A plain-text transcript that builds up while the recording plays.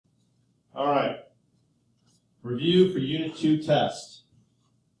All right. Review for Unit 2 test.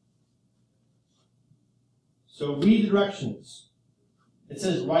 So read the directions. It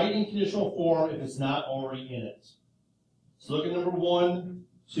says write in conditional form if it's not already in it. So look at number 1,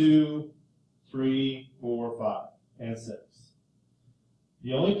 2, 3, 4, 5, and 6.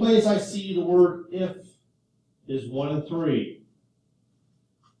 The only place I see the word if is 1 and 3.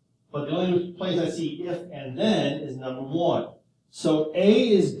 But the only place I see if and then is number 1. So A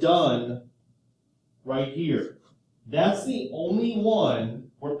is done right here. That's the only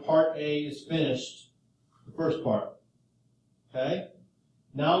one where part A is finished, the first part. Okay?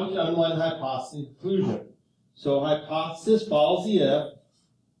 Now we can underline the hypothesis and conclusion. So hypothesis follows the if,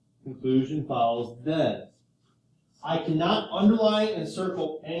 conclusion follows then. I cannot underline and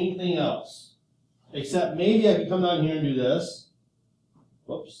circle anything else, except maybe I can come down here and do this.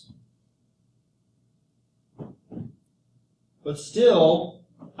 Whoops. But still,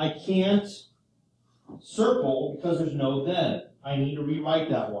 I can't circle because there's no then. I need to rewrite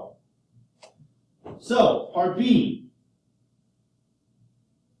that one. So, part B.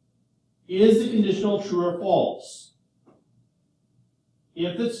 Is the conditional true or false?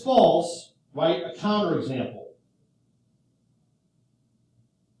 If it's false, write a counterexample.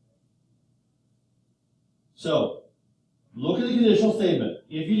 So, look at the conditional statement.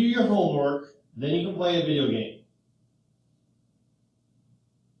 If you do your homework, then you can play a video game.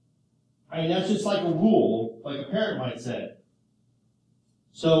 I mean, that's just like a rule, like a parent might say.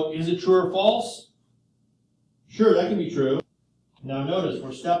 So, is it true or false? Sure, that can be true. Now notice,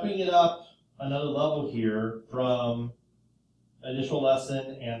 we're stepping it up another level here from initial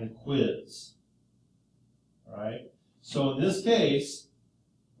lesson and the quiz. All right? So in this case,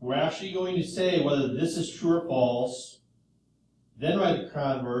 we're actually going to say whether this is true or false, then write the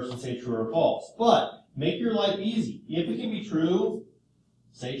converse and say true or false. But make your life easy. If it can be true,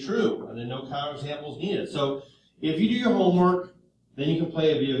 say true, and then no counterexamples needed. So if you do your homework, then you can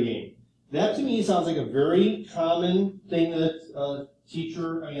play a video game. That to me sounds like a very common thing that a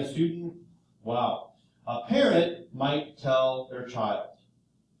student, a parent might tell their child.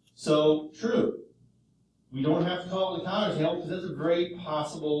 So true. We don't have to call it a counterexample because that's a very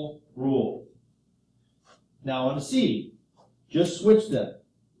possible rule. Now on to C, just switch them.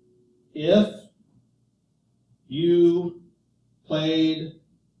 If you played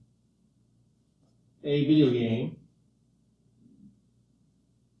a video game,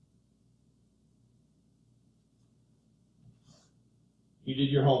 you did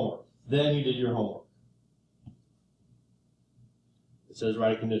your homework. Then you did your homework. It says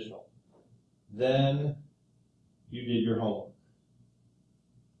write a conditional. Then you did your homework.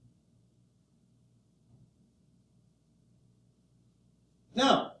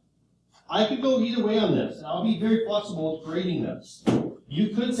 Now, I could go either way on this, and I'll be very flexible with grading this. You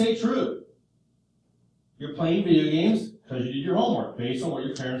could say true. You're playing video games because you did your homework based on what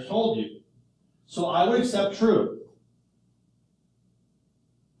your parents told you. So I would accept true.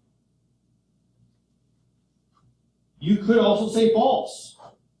 You could also say false.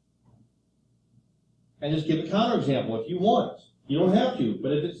 And just give a counterexample if you want. You don't have to,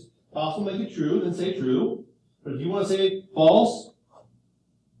 but if it's possible to make it true, then say true. But if you want to say false,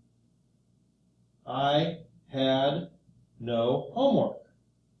 I had no homework.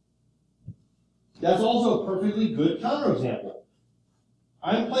 That's also a perfectly good counterexample.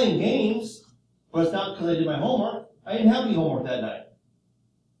 I'm playing games, but it's not because I did my homework. I didn't have any homework that night.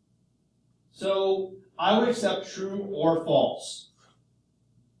 So I would accept true or false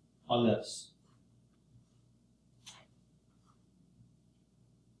on this.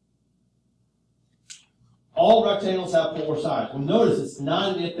 All rectangles have 4 sides. Well, notice it's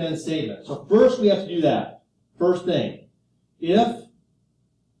not an if-then statement. So first we have to do that. First thing, if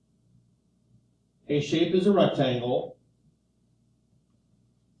a shape is a rectangle,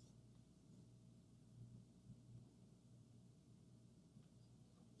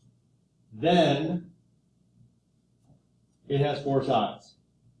 then it has 4 sides.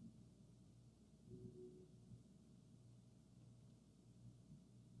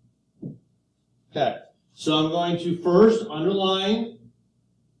 Okay, so I'm going to first underline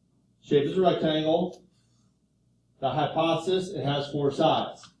shape is a rectangle. The hypothesis, it has 4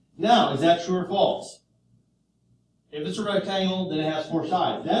 sides. Now, is that true or false? If it's a rectangle, then it has 4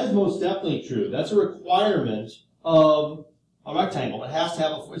 sides. That is most definitely true. That's a requirement of a rectangle. It has to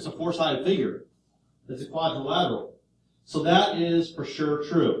have it's a 4-sided figure. It's a quadrilateral. So that is for sure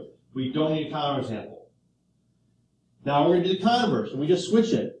true. We don't need a counterexample. Now we're going to do the converse, and we just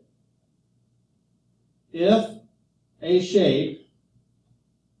switch it. If a shape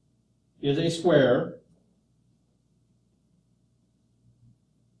is a square,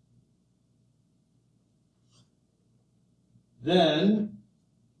 then,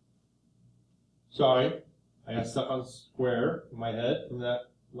 sorry, I got stuck on square in my head from that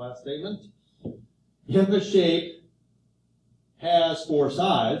last statement. If a shape has 4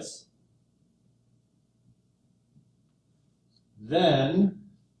 sides, then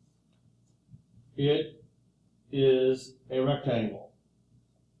it is a rectangle.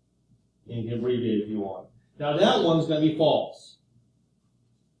 And you can abbreviate it if you want. Now that one's going to be false.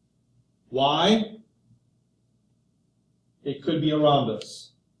 Why? It could be a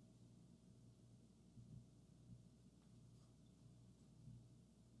rhombus.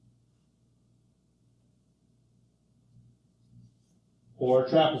 Or a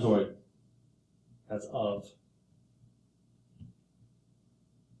trapezoid. That's of.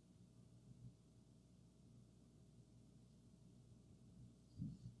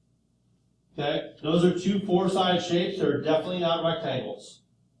 Okay, those are 2 4-sided shapes. They're definitely not rectangles.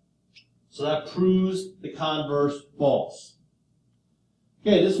 So that proves the converse false.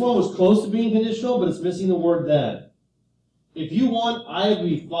 Okay, this one was close to being conditional, but it's missing the word then. If you want, I would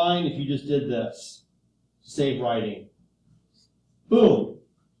be fine if you just did this. Save writing. Boom.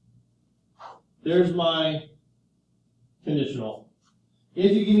 There's my conditional.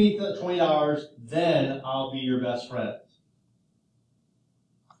 If you give me the $20, then I'll be your best friend.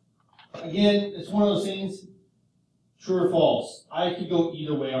 Again, it's one of those things, true or false. I could go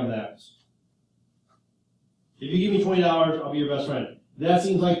either way on that. If you give me $20, I'll be your best friend. That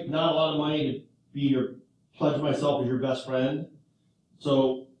seems like not a lot of money to be your pledge myself as your best friend.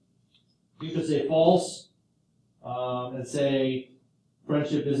 So you could say false and say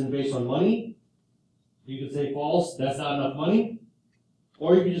friendship isn't based on money. You could say false, that's not enough money.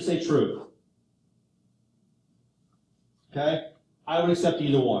 Or you could just say true. Okay? I would accept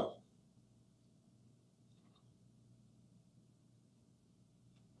either one.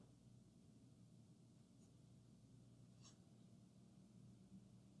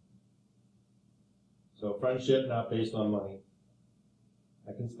 So friendship not based on money.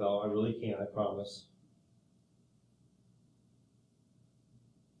 I can spell, I really can, I promise.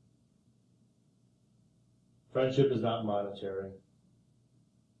 Friendship is not monetary.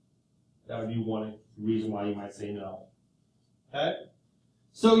 That would be one reason why you might say no. Okay?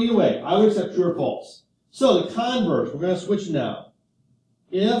 So either way, I would accept true or false. So the converse, we're going to switch now.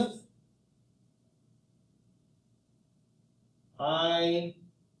 If I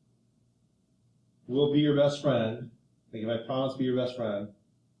will be your best friend, like if I promise to be your best friend,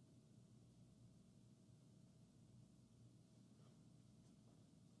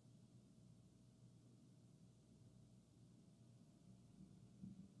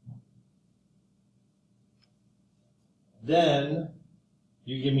 then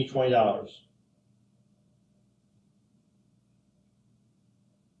you give me $20.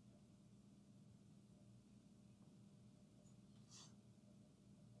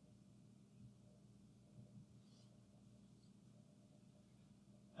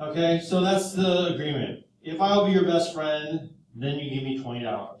 Okay, so that's the agreement. If I'll be your best friend, then you give me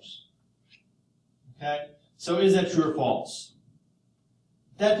 $20. Okay, so is that true or false?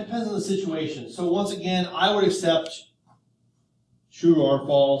 That depends on the situation. So once again, I would accept true or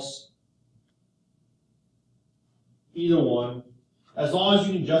false, either one. As long as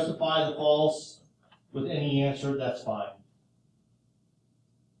you can justify the false with any answer, that's fine.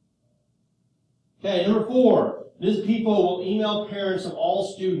 Okay, number 4. Ms. Pifo will email parents of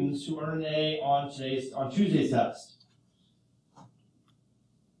all students who earn an A on Tuesday's test.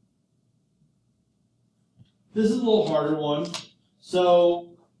 This is a little harder one.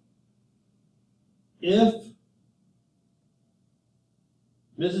 So, if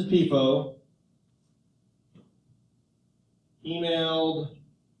Mrs. Pifo emailed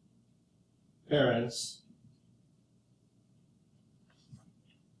parents,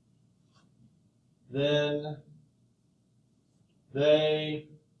 then they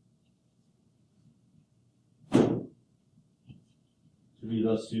should be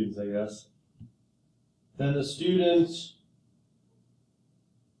those students, I guess. Then the students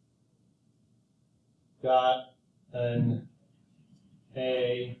got an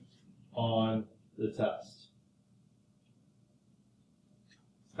A on the test.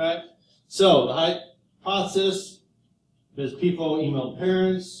 Okay? So the hypothesis is people emailed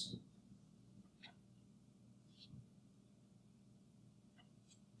parents.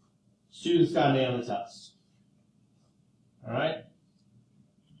 Students got an A on the test. All right?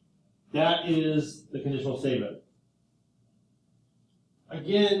 That is the conditional statement.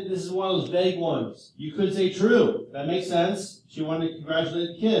 Again, this is one of those vague ones. You could say true. That makes sense. She wanted to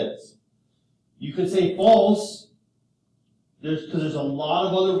congratulate the kids. You could say false, because there's a lot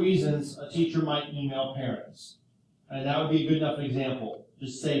of other reasons a teacher might email parents. And that would be a good enough example.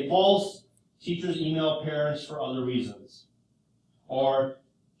 Just say false, teachers email parents for other reasons. Or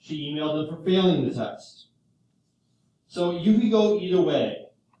she emailed them for failing the test. So you can go either way.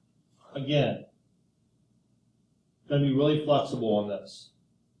 Again, going to be really flexible on this.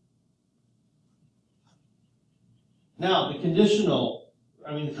 Now, the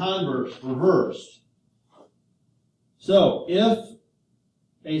converse, reversed. So, if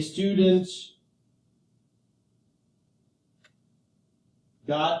a student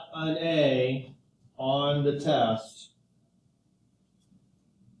got an A on the test,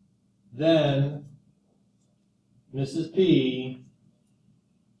 then Mrs. P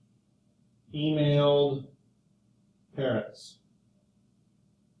emailed parents.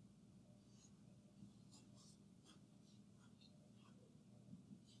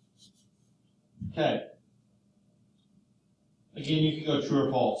 Okay. Again, you can go true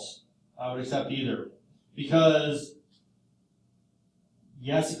or false. I would accept either. Because,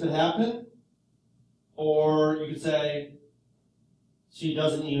 yes, it could happen. Or you could say, she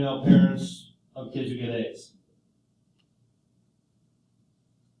doesn't email parents of kids who get A's.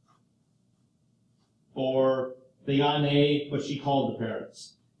 Or they got an A, but she called the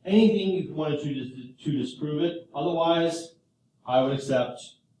parents. Anything you wanted to disprove it. Otherwise, I would accept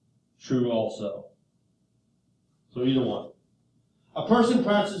true also. So either one. A person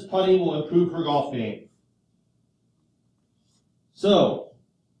practices putting will improve her golf game. So,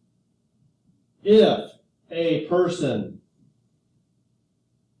 if a person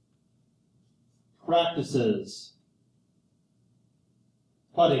practices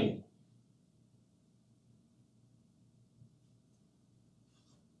putting,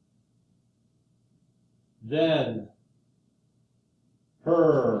 then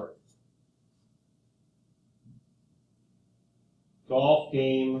her golf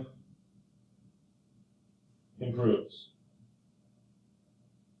game improves.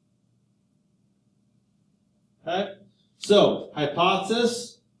 Okay? So,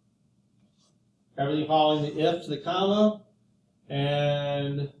 hypothesis, everything following the if to the comma,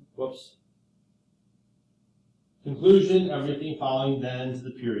 and, whoops, conclusion, everything following then to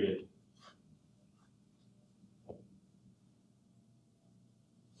the period.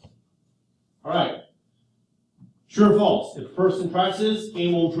 All right. True or false? If a person practices,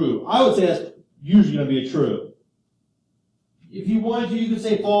 game will improve. I would say that's usually going to be a true. If you wanted to, you could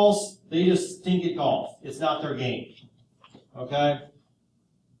say false. They just stink at golf. It's not their game. Okay?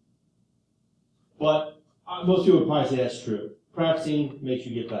 But most people would probably say that's true. Practicing makes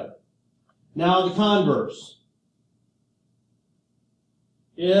you get better. Now the converse.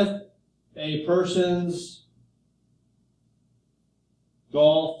 If a person's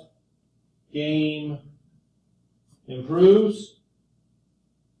golf game improves,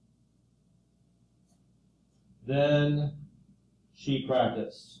 then she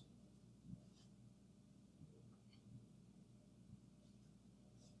practiced.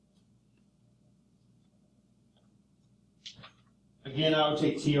 Again, I would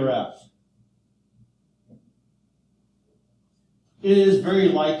take T or F. It is very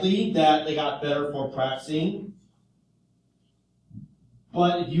likely that they got better for practicing.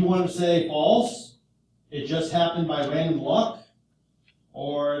 But if you want to say false, it just happened by random luck,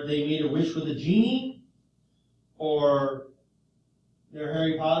 or they made a wish with a genie, or they're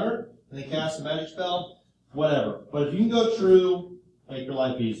Harry Potter and they cast a magic spell, whatever. But if you can go true, make your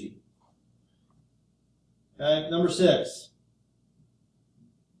life easy. Okay, number 6.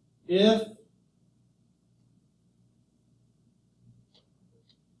 If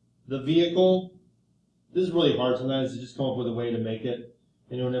the vehicle, this is really hard sometimes to just come up with a way to make it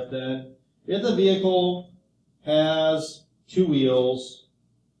into an if then. If the vehicle has 2 wheels,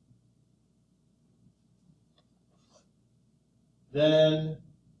 then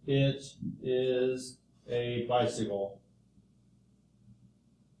it is a bicycle.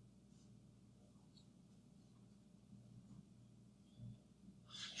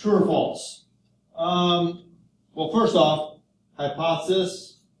 True or false? Well, first off,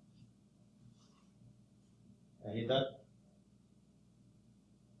 hypothesis. I hate that.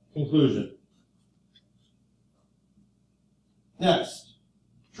 Conclusion. Next,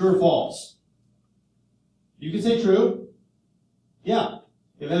 true or false? You can say true. Yeah,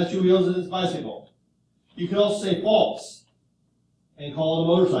 if it has 2 wheels, it's a bicycle. You can also say false and call it a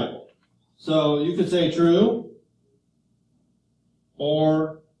motorcycle. So you could say true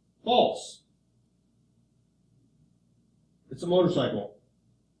or false. It's a motorcycle.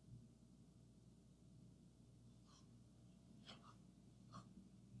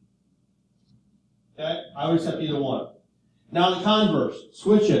 Okay, I would accept either one. Now the converse,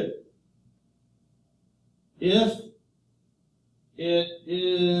 switch it. If it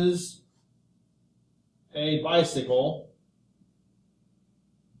is a bicycle,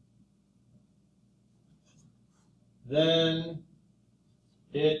 then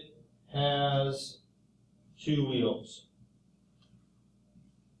it has 2 wheels.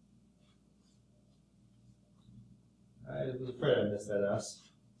 I was afraid I missed that S.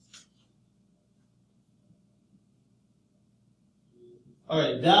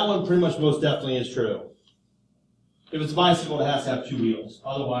 Okay, that one pretty much most definitely is true. If it's a bicycle, it has to have 2 wheels.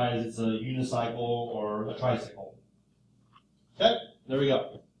 Otherwise, it's a unicycle or a tricycle. Okay, there we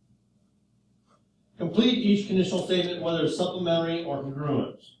go. Complete each conditional statement, whether it's supplementary or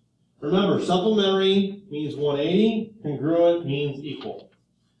congruent. Remember, supplementary means 180, congruent means equal.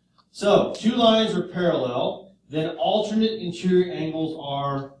 So, 2 lines are parallel, then alternate interior angles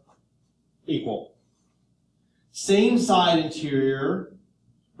are equal. Same side interior,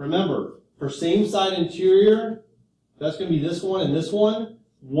 remember, for same side interior, that's going to be this one and this one.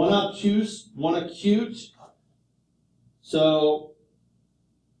 One obtuse, one acute. So,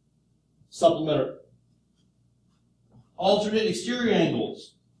 supplementary. Alternate exterior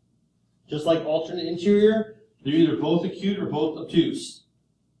angles. Just like alternate interior, they're either both acute or both obtuse.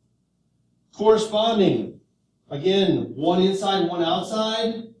 Corresponding. Again, one inside, one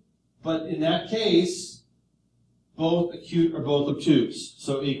outside. But in that case, both acute or both obtuse.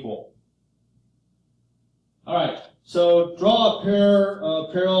 So equal. All right. So draw a pair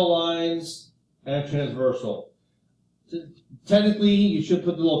of parallel lines and a transversal. Technically, you should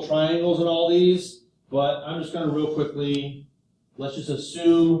put the little triangles in all these, but I'm just going to real quickly, let's just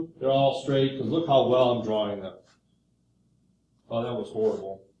assume they're all straight, because look how well I'm drawing them. Oh, that was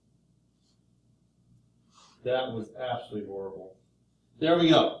horrible. That was absolutely horrible. There we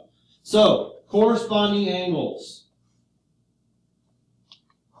go. So, corresponding angles.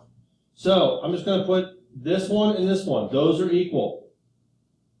 So, I'm just going to put this one and this one. Those are equal.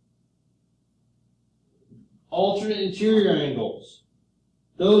 Alternate interior angles.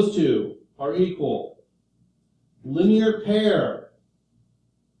 Those two are equal. Linear pair.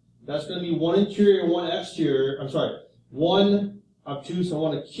 That's going to be one interior and one exterior. I'm sorry, one obtuse and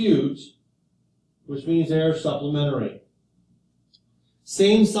one acute, which means they're supplementary.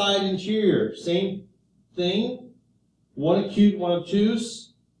 Same side interior, same thing. One acute, one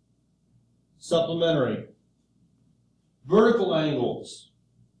obtuse, supplementary. Vertical angles.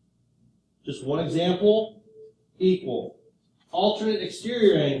 Just one example, equal. Alternate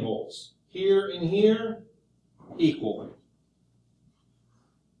exterior angles, here and here, equal.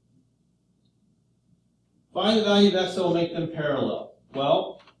 Find the value of x that will make them parallel.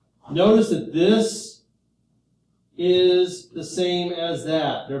 Well, notice that this is the same as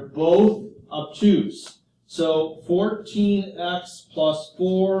that. They're both obtuse. So 14x plus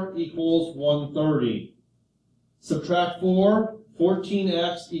 4 equals 130. Subtract 4,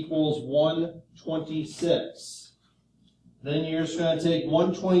 14x equals 126. Then you're just going to take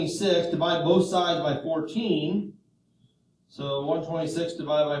 126, divide both sides by 14. So 126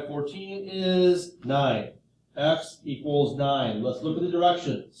 divided by 14 is 9. X equals 9. Let's look at the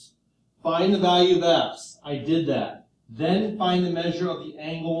directions. Find the value of x. I did that. Then find the measure of the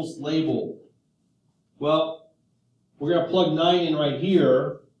angles labeled. Well, we're going to plug 9 in right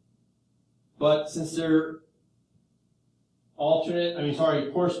here, but since they're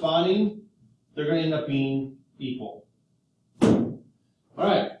corresponding, they're going to end up being equal. All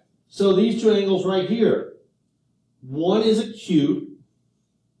right, so these two angles right here, one is acute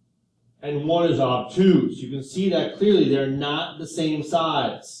and one is obtuse. You can see that clearly. They're not the same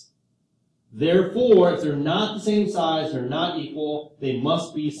size. Therefore, if they're not the same size, they're not equal, they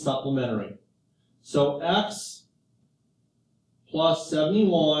must be supplementary. So x plus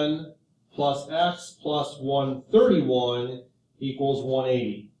 71 plus x plus 131 equals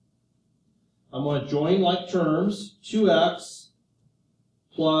 180. I'm going to join like terms. 2x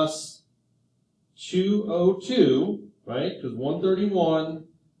plus 202, right? Because 131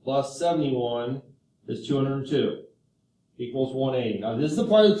 plus 71 is 202 equals 180. Now this is the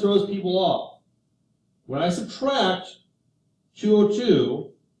part that throws people off. When I subtract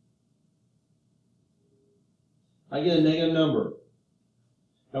 202, I get a negative number.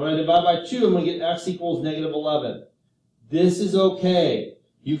 Now when I divide by 2, I'm going to get x equals negative 11. This is okay.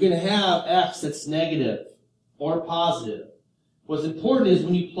 You can have x that's negative or positive. What's important is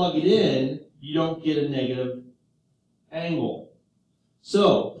when you plug it in, you don't get a negative angle.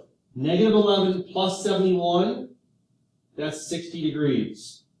 So, negative 11 plus 71, that's 60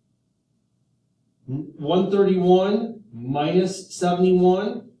 degrees. 131 minus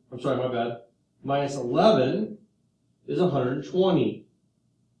 71, I'm sorry, my bad, minus 11 is 120.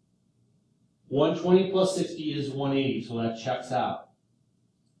 120 plus 60 is 180, so that checks out.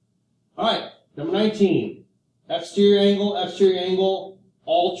 All right, number 19. Exterior angle,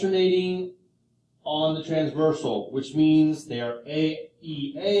 alternating on the transversal, which means they are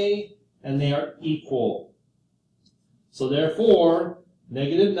AEA and they are equal. So therefore,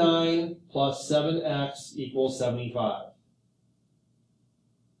 negative 9 plus 7x equals 75.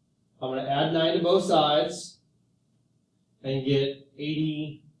 I'm going to add 9 to both sides and get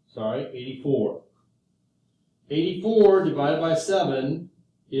 84. 84 divided by 7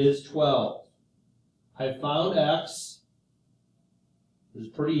 is 12. I found x. This is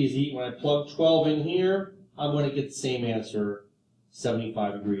pretty easy. When I plug 12 in here, I'm going to get the same answer,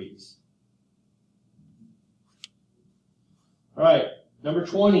 75 degrees. All right, number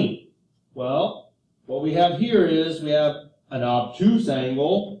 20. Well, what we have here is we have an obtuse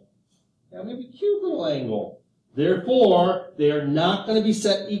angle and we have a cute little angle. Therefore, they are not going to be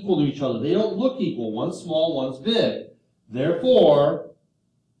set equal to each other. They don't look equal. One's small, one's big. Therefore,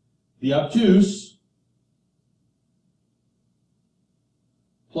 the obtuse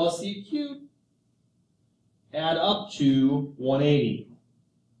plus the acute add up to 180.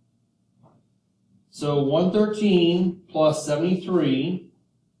 So 113 plus 73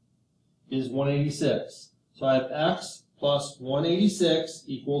 is 186. So I have x plus 186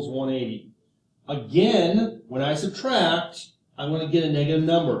 equals 180. Again, when I subtract, I'm going to get a negative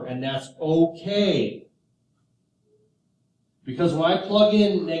number, and that's okay. Because when I plug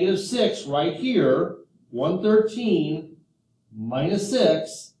in negative 6 right here, 113 minus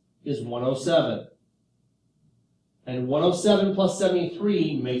 6 is 107. And 107 plus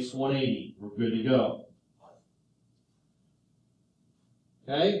 73 makes 180. We're good to go.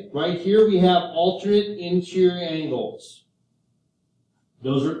 Okay, right here we have alternate interior angles.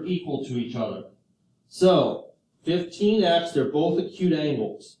 Those are equal to each other. So, 15x, they're both acute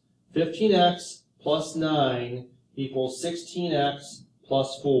angles. 15x plus 9 equals 16x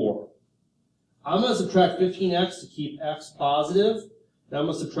plus 4. I'm going to subtract 15x to keep x positive. Now I'm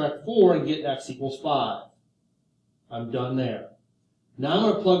going to subtract 4 and get x equals 5. I'm done there. Now I'm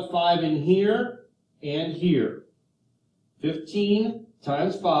going to plug 5 in here and here. 15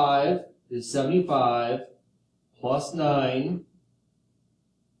 times 5 is 75, plus 9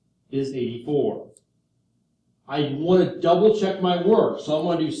 is 84. I want to double check my work, so I'm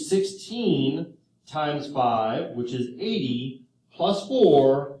going to do 16 times 5, which is 80, plus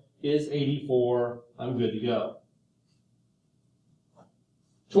 4 is 84. I'm good to go.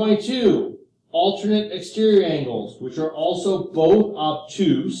 22, alternate exterior angles, which are also both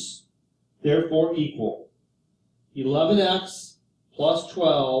obtuse, therefore equal. 11x plus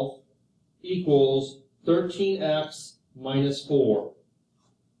 12 equals 13x minus 4.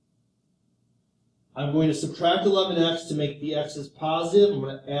 I'm going to subtract 11x to make the x's positive. I'm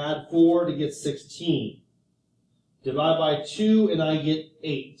going to add 4 to get 16. Divide by 2 and I get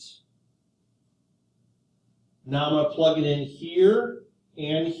 8. Now I'm going to plug it in here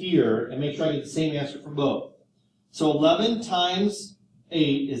and here and make sure I get the same answer for both. So 11 times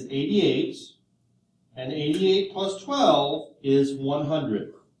 8 is 88, and 88 plus 12 is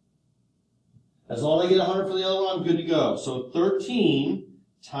 100. As long as I get 100 for the other one, I'm good to go. So 13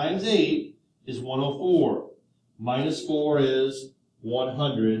 times 8 is 104. Minus 4 is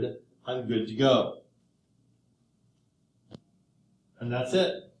 100. I'm good to go. And that's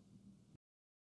it.